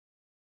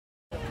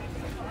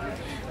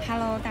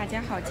Hello， 大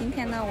家好，今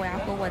天呢，我要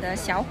和我的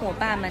小伙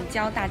伴们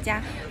教大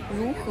家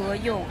如何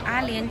用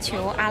阿联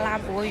酋阿拉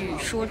伯语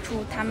说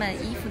出他们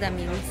衣服的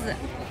名字。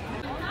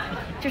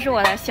这是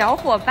我的小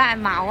伙伴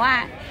马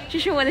万，这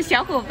是我的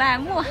小伙伴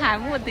穆罕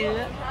默德。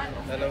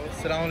Hello,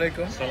 Assalamu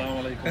alaikum.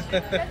 Assalamu alaikum.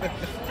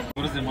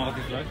 What is the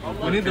Emirati flag?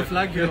 We need the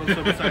flag here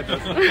also beside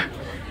us.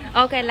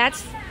 Okay,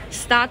 let's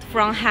start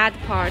from head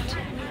part.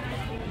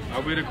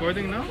 Are we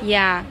recording now?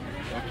 Yeah.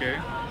 Okay.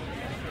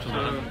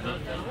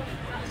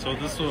 So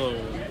this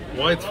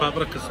white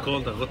fabric is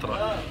called a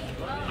ghatra,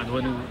 and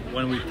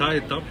when we tie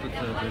it up,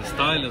 the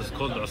style is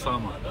called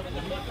usama.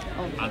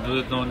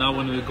 And now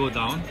when we go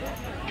down,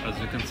 as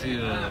you can see,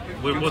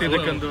 we're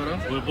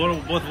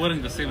both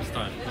wearing the same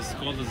style. This is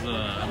called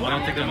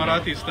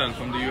Emirati style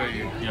from the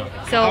UAE. Yeah.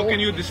 So how can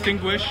you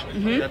distinguish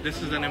that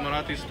this is an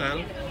Emirati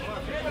style?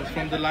 It's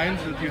from the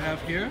lines that you have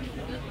here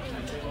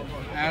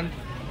and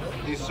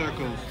these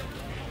circles.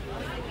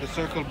 The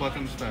circle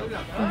button style.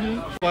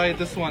 Why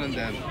this one and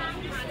then?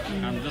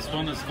 And this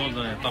one is called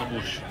a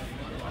tarbush.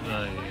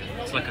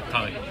 It's like a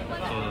tie.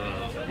 So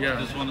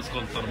this one is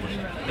called tarbush.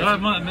 There are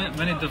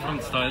many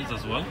different styles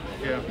as well.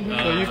 Yeah.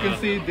 So you can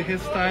see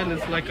his style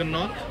is like a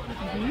knot,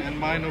 and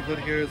mine over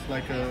here is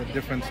like a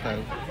different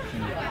style.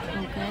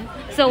 Okay.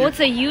 So what's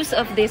the use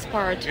of this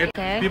part?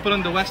 Okay. People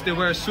in the West, they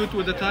wear a suit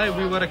with a tie.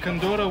 We wear a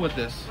kandora with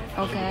this.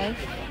 Okay.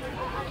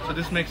 So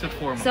this makes it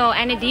formal. So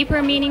any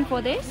deeper meaning for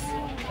this?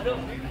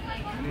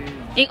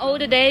 In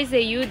old days, they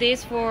use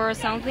this for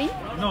something?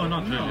 No,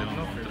 not really.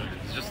 No,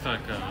 it's just like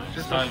a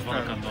style for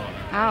a kandora.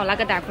 Oh, like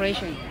a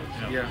decoration.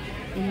 Yeah.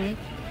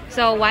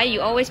 So why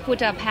you always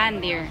put a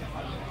pen there?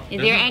 Is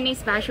there any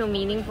special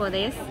meaning for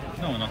this?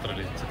 No, not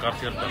really. It's a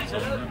Cartier pen, so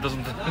it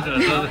doesn't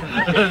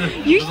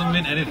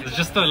mean anything. It's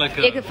just like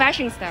a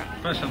fashion style.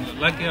 Fashion,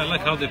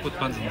 like how they put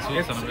pens in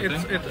suits and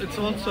everything. It's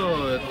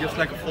also just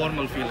like a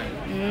formal feeling.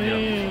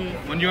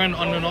 Yeah. When you're on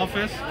an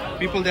office,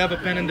 people they have a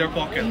pen in their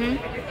pocket.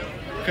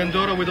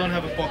 Kandora, we don't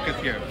have a pocket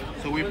here,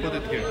 so we put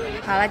it here.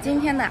 好了，今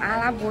天的阿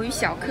拉伯语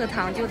小课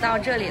堂就到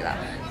这里了。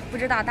不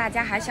知道大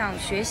家还想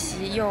学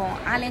习用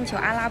阿联酋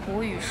阿拉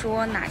伯语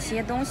说哪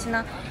些东西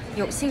呢？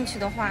有兴趣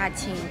的话，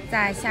请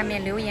在下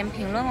面留言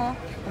评论哦。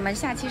我们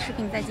下期视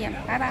频再见，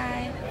拜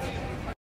拜。